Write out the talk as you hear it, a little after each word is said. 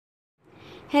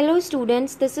Hello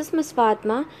students, this is Ms.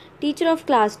 Fatma, teacher of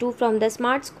class 2 from the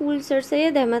Smart School Sir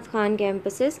Syed Ahmed Khan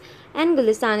campuses and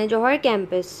Gulistan-e-Johar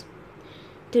campus.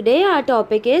 Today our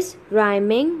topic is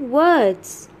rhyming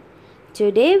words.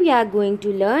 Today we are going to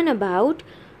learn about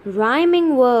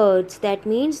rhyming words. That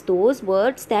means those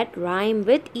words that rhyme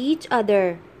with each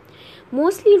other.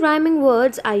 Mostly rhyming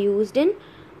words are used in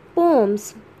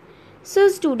poems. So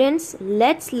students,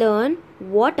 let's learn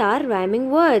what are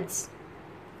rhyming words.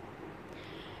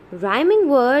 Rhyming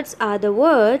words are the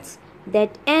words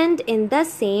that end in the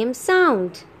same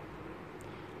sound.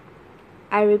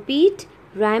 I repeat,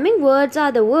 rhyming words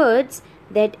are the words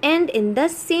that end in the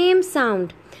same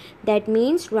sound. That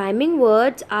means rhyming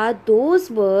words are those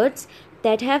words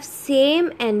that have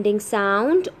same ending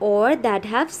sound or that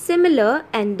have similar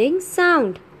ending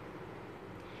sound.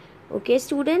 Okay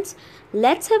students,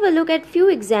 let's have a look at few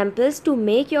examples to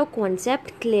make your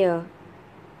concept clear.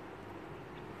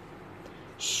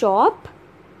 Shop,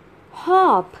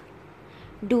 hop.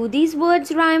 Do these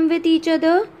words rhyme with each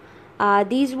other? Are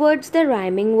these words the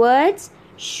rhyming words?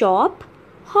 Shop,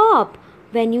 hop.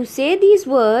 When you say these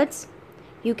words,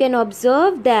 you can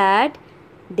observe that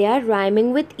they are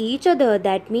rhyming with each other.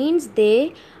 That means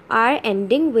they are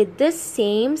ending with the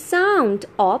same sound.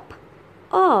 Op,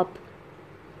 op.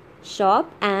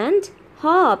 Shop and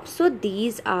hop. So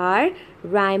these are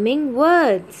rhyming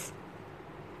words.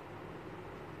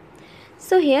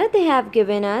 So here they have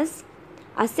given us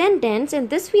a sentence. In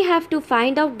this we have to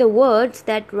find out the words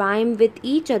that rhyme with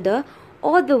each other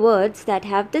or the words that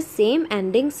have the same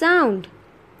ending sound.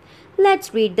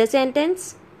 Let's read the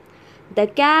sentence. The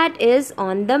cat is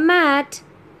on the mat.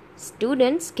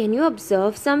 Students, can you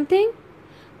observe something?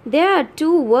 There are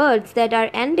two words that are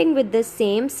ending with the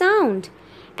same sound.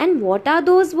 And what are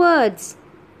those words?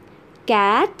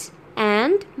 Cat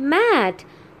and mat.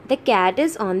 The cat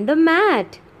is on the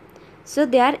mat. So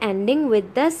they are ending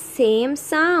with the same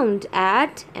sound,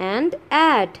 at and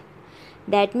at.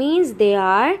 That means they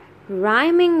are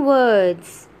rhyming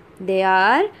words. They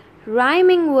are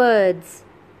rhyming words.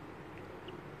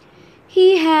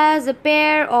 He has a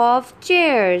pair of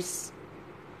chairs.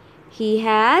 He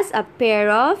has a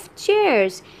pair of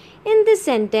chairs. In this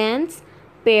sentence,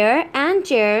 pair and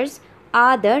chairs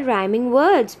are the rhyming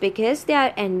words because they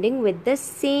are ending with the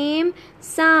same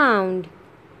sound.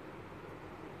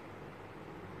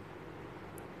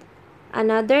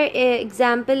 Another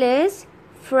example is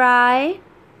fry,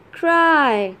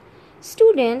 cry.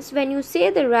 Students, when you say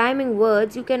the rhyming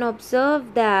words, you can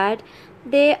observe that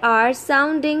they are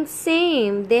sounding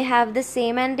same. They have the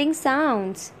same ending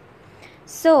sounds.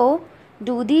 So,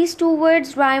 do these two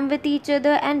words rhyme with each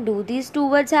other and do these two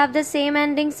words have the same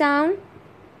ending sound?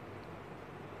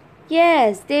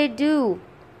 Yes, they do.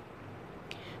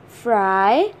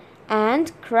 Fry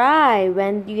and cry.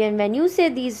 When you say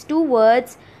these two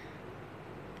words,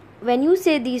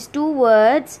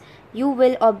 you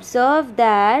will observe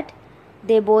that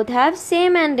they both have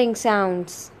same ending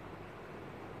sounds.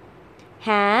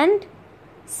 Hand,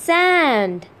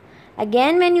 sand.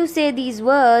 Again, when you say these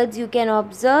words, you can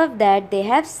observe that they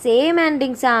have same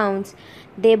ending sounds.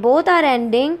 They both are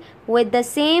ending with the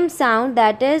same sound,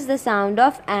 that is the sound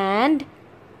of and.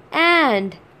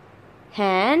 Hand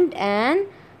and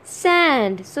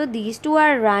sand. So these two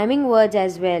are rhyming words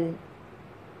as well.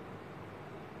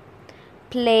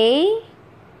 Play,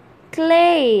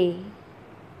 clay.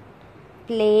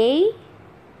 Play,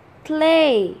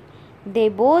 clay. They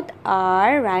both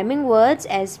are rhyming words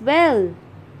as well.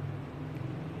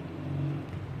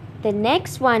 The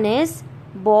next one is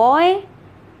boy,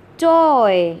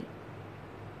 toy.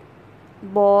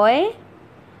 Boy,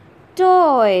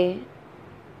 toy.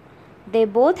 They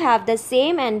both have the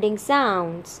same ending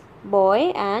sounds.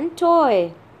 Boy and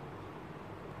toy.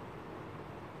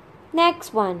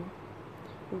 Next one.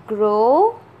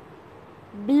 Grow,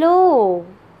 blow.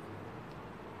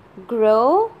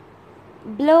 Grow,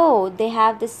 blow. They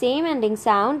have the same ending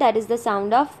sound, that is the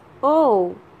sound of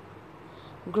O.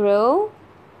 Grow,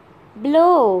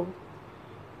 blow.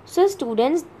 So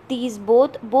students,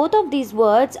 both of these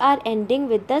words are ending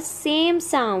with the same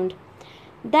sound.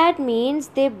 That means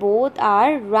they both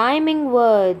are rhyming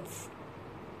words.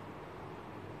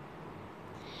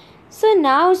 So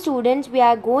now students, we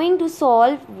are going to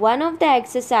solve one of the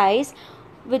exercise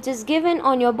which is given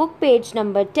on your book page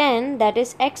number 10, that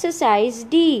is exercise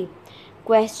D.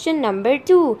 Question number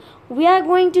 2. We are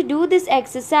going to do this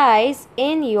exercise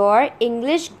in your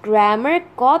English grammar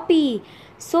copy.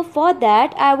 So for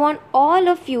that, I want all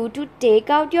of you to take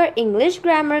out your English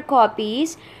grammar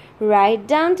copies, write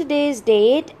down today's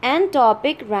date and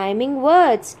topic rhyming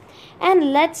words,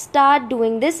 and let's start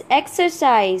doing this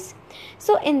exercise.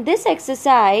 So in this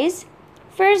exercise,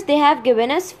 first they have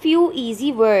given us few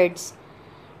easy words,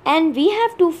 and we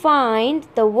have to find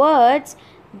the words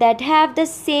that have the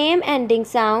same ending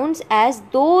sounds as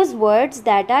those words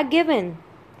that are given.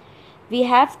 We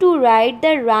have to write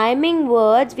the rhyming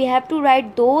words. We have to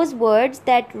write those words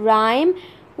that rhyme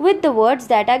with the words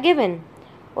that are given.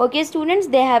 Okay students,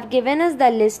 they have given us the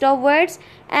list of words,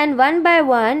 and one by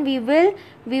one we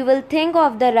will think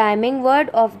of the rhyming word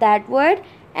of that word,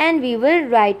 and we will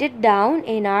write it down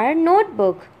in our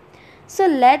notebook. So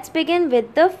let's begin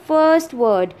with the first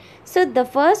word. So the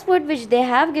first word which they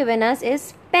have given us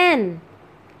is pen.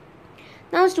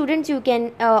 Now students, you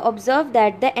can observe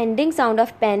that the ending sound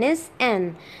of pen is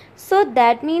N. So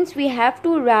that means we have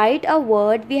to write a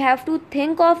word, we have to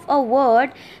think of a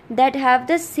word that have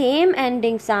the same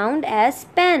ending sound as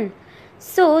pen.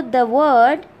 So the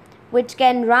word which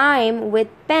can rhyme with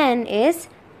pen is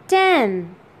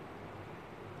 10.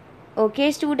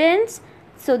 Okay students,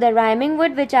 so the rhyming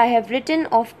word which I have written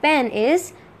of pen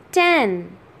is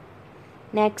 10.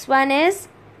 Next one is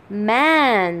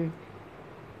man.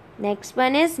 Next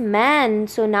one is man.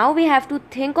 So now we have to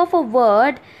think of a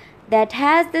word that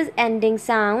has this ending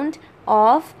sound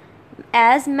of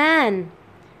as man.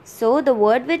 So the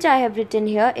word which I have written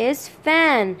here is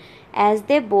fan, as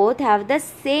they both have the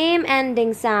same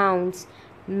ending sounds.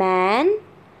 Man,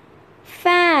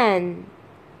 fan.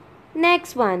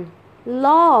 Next one,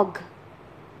 log.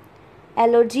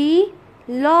 L-O-G,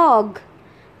 log.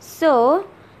 So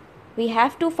we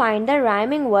have to find the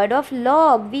rhyming word of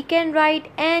log. We can write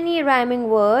any rhyming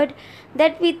word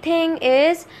that we think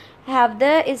is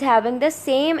having the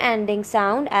same ending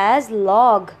sound as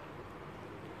log.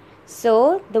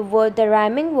 So the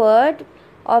rhyming word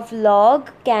of log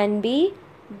can be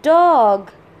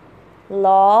dog.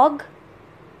 Log,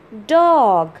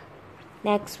 dog.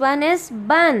 Next one is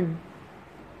bun.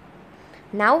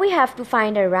 Now we have to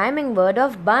find a rhyming word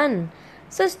of bun.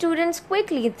 So students,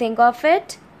 quickly think of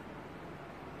it.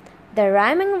 The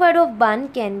rhyming word of bun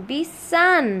can be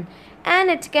sun, and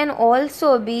it can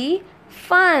also be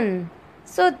fun.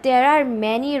 So there are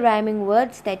many rhyming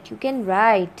words that you can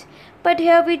write, but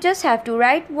here we just have to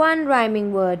write one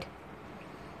rhyming word.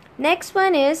 Next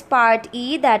one is part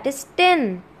E, that is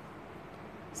tin.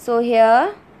 So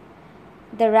here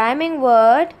the rhyming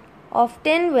word of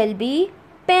tin will be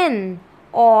pin,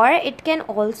 or it can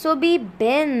also be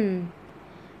bin.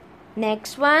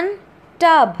 Next one,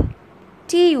 tub.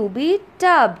 T-U-B,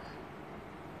 tub.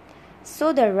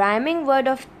 So the rhyming word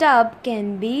of tub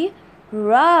can be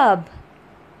rub.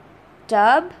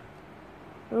 Tub,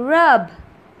 rub.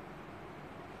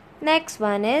 Next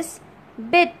one is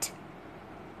bit.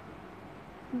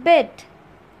 Bit.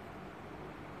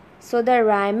 So the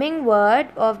rhyming word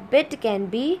of bit can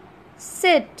be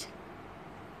sit.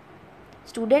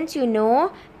 Students, you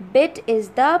know bit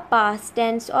is the past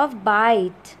tense of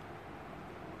bite.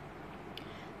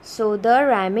 So the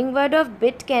rhyming word of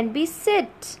bit can be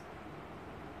sit,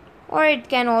 or it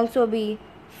can also be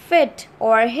fit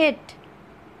or hit.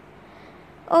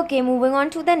 Okay, moving on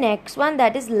to the next one,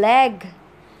 that is leg.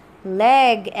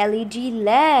 Leg, L-E-G,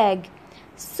 leg.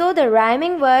 So the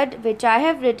rhyming word which I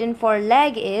have written for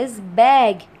leg is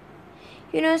bag.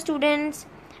 You know students,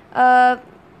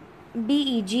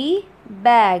 B-E-G,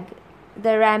 bag.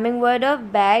 The rhyming word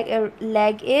of bag,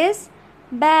 leg is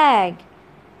bag.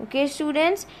 Okay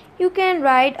students, you can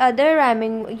write other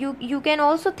rhyming, you can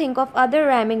also think of other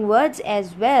rhyming words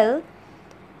as well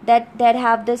that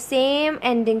have the same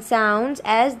ending sounds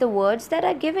as the words that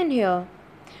are given here,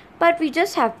 but we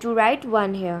just have to write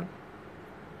one here.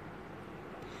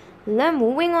 Now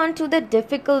moving on to the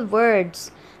difficult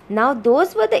words. Now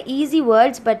those were the easy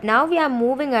words, but now we are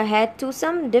moving ahead to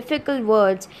some difficult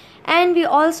words, and we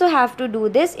also have to do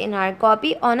this in our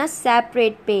copy on a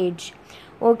separate page.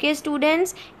 Okay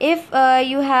students, if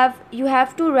you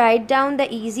have to write down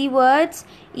the easy words,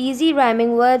 easy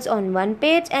rhyming words on one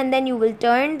page, and then you will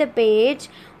turn the page,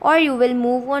 or you will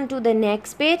move on to the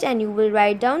next page and you will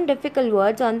write down difficult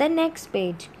words on the next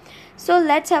page. So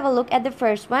let's have a look at the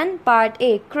first one, part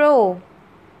A, crow.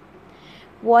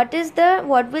 What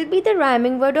will be the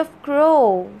rhyming word of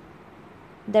crow?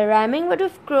 The rhyming word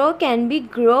of crow can be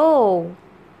grow,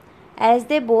 as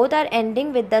they both are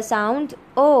ending with the sound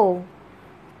O.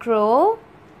 Crow,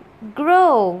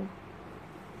 grow.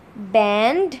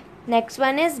 Bend, next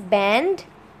one is bend,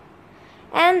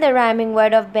 and the rhyming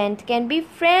word of bend can be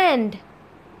friend.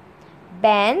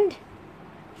 Bend,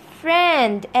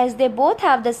 friend, as they both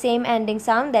have the same ending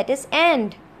sound, that is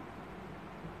end.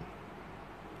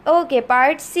 Okay,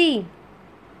 part C,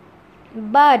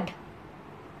 bud.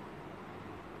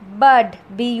 Bud,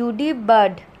 B-U-D,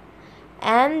 bud.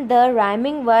 And the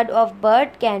rhyming word of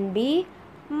bird can be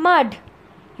mud.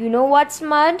 You know what's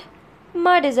mud?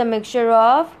 Mud is a mixture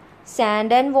of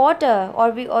sand and water,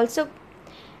 or we also,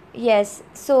 yes,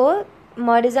 so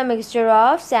mud is a mixture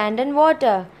of sand and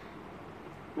water.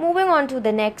 Moving on to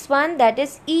the next one, that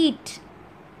is eat.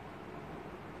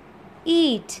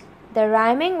 Eat. The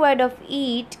rhyming word of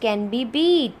eat can be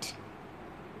beat.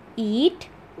 Eat,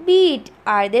 beat.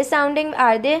 Are they sounding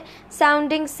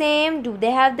same? Do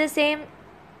they have the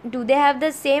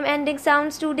same ending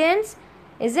sound, students?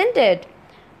 Isn't it?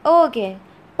 Okay.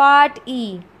 Part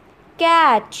E.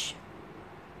 Catch.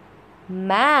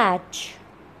 Match.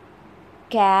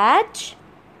 Catch.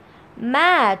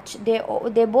 Match.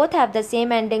 They both have the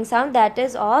same ending sound, that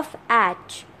is of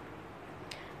atch.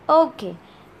 Okay.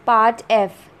 Part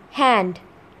F. Hand.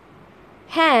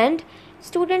 Hand.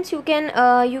 Students, you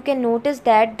can notice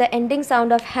that the ending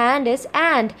sound of hand is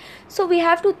and. So we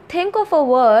have to think of a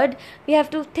word. We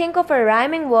have to think of a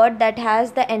rhyming word that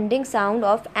has the ending sound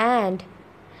of and.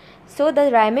 So the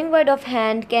rhyming word of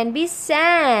hand can be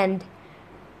sand.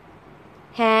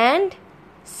 Hand,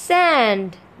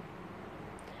 sand.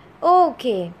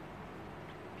 Okay.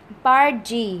 Part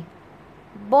G.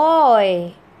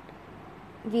 Boy.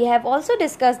 We have also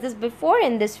discussed this before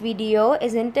in this video,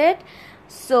 isn't it?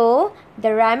 So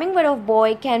the rhyming word of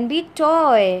boy can be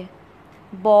toy.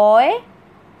 Boy,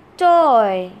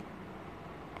 toy.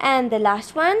 And the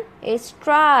last one is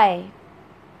try.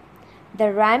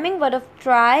 The rhyming word of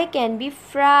try can be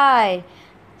fry.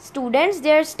 Students,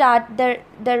 the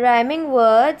rhyming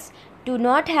words do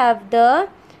not have the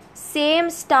same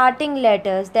starting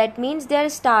letters. That means their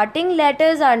starting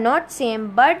letters are not same,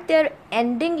 but their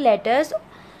ending letters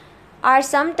are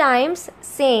sometimes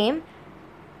same.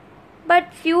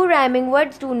 But few rhyming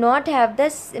words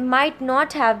might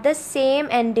not have the same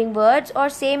ending words or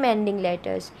same ending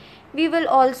letters. We will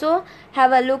also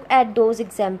have a look at those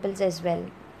examples as well.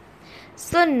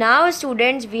 So now,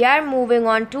 students, we are moving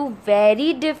on to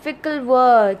very difficult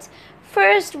words.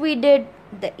 First we did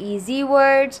the easy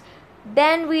words,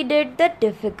 then we did the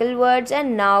difficult words,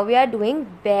 and now we are doing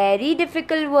very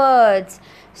difficult words.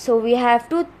 So we have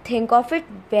to think of it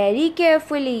very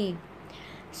carefully.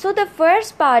 So the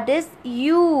first part is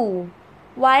you.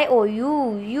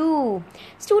 Y-O-U, you.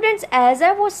 Students, as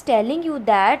I was telling you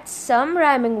that some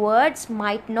rhyming words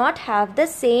might not have the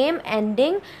same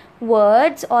ending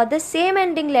words or the same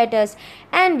ending letters,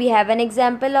 and we have an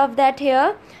example of that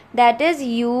here, that is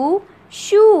you,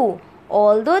 shoe.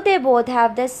 Although they both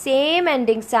have the same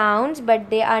ending sounds, but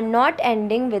they are not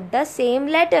ending with the same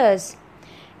letters,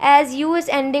 as you is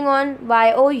ending on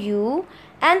Y-O-U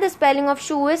and the spelling of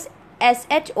shoe is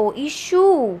S-H-O-E,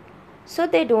 shoe. So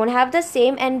they don't have the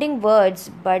same ending words,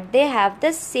 but they have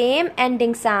the same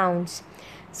ending sounds.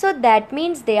 So that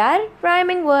means they are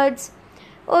rhyming words.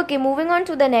 Okay, moving on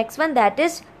to the next one, that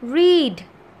is read.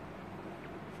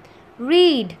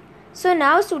 Read. So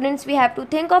now, students, we have to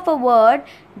think of a word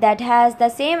that has the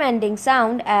same ending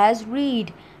sound as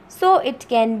read. So it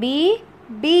can be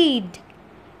bead.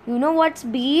 You know what's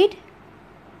bead?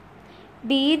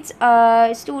 Beads,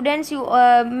 students,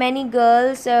 many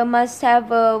girls must have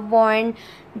worn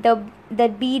the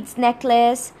beads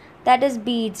necklace, that is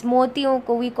beads. मोतियों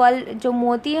को we call, जो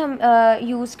मोती हम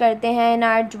use करते हैं in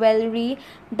our jewelry,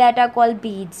 that are called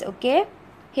beads. Okay,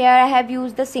 here I have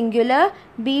used the singular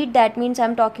bead, that means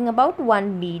I'm talking about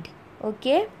one bead.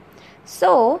 Okay,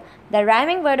 so the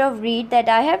rhyming word of read that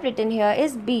I have written here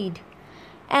is bead.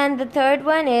 And the third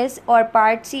one is, or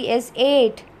part C, is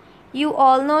ate. You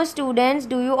all know, students,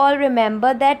 do you all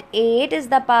remember that ate is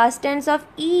the past tense of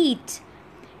eat?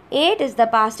 Ate is the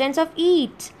past tense of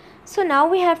eat. So now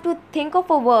we have to think of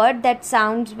a word that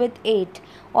sounds with ate,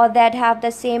 or that have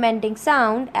the same ending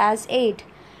sound as ate.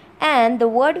 And the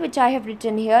word which I have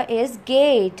written here is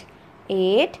gate.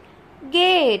 Ate,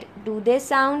 gate. Do they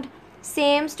sound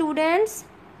same, students?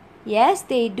 Yes,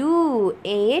 they do.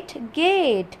 Ate,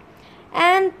 gate.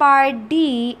 And part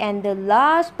D, and the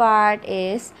last part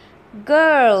is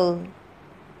girl.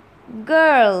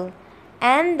 Girl.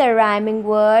 And the rhyming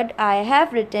word I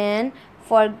have written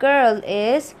for girl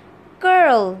is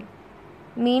curl.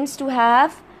 Means to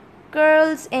have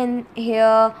curls in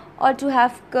here, or to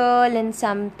have curl in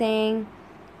something.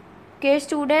 Okay,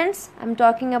 students, I'm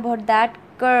talking about that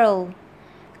curl.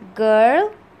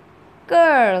 Girl,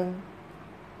 curl.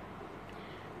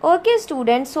 Okay,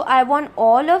 students, so I want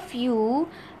all of you,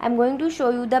 I'm going to show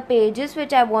you the pages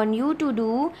which I want you to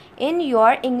do in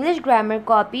your English grammar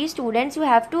copy. Students, you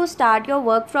have to start your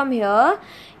work from here.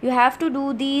 You have to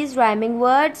do these rhyming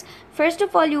words. First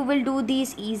of all, you will do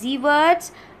these easy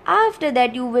words. After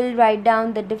that, you will write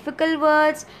down the difficult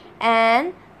words,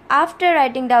 and after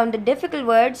writing down the difficult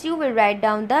words, you will write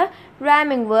down the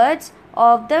rhyming words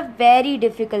of the very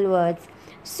difficult words.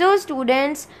 So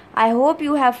students, I hope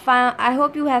you have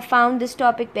found this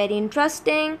topic very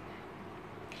interesting,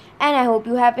 and I hope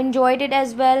you have enjoyed it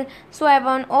as well. So I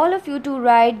want all of you to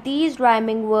write these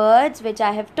rhyming words which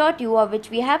I have taught you, or which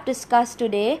we have discussed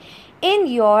today, in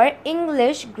your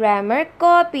English grammar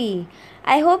copy.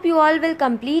 I hope you all will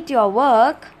complete your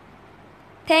work.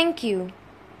 Thank you.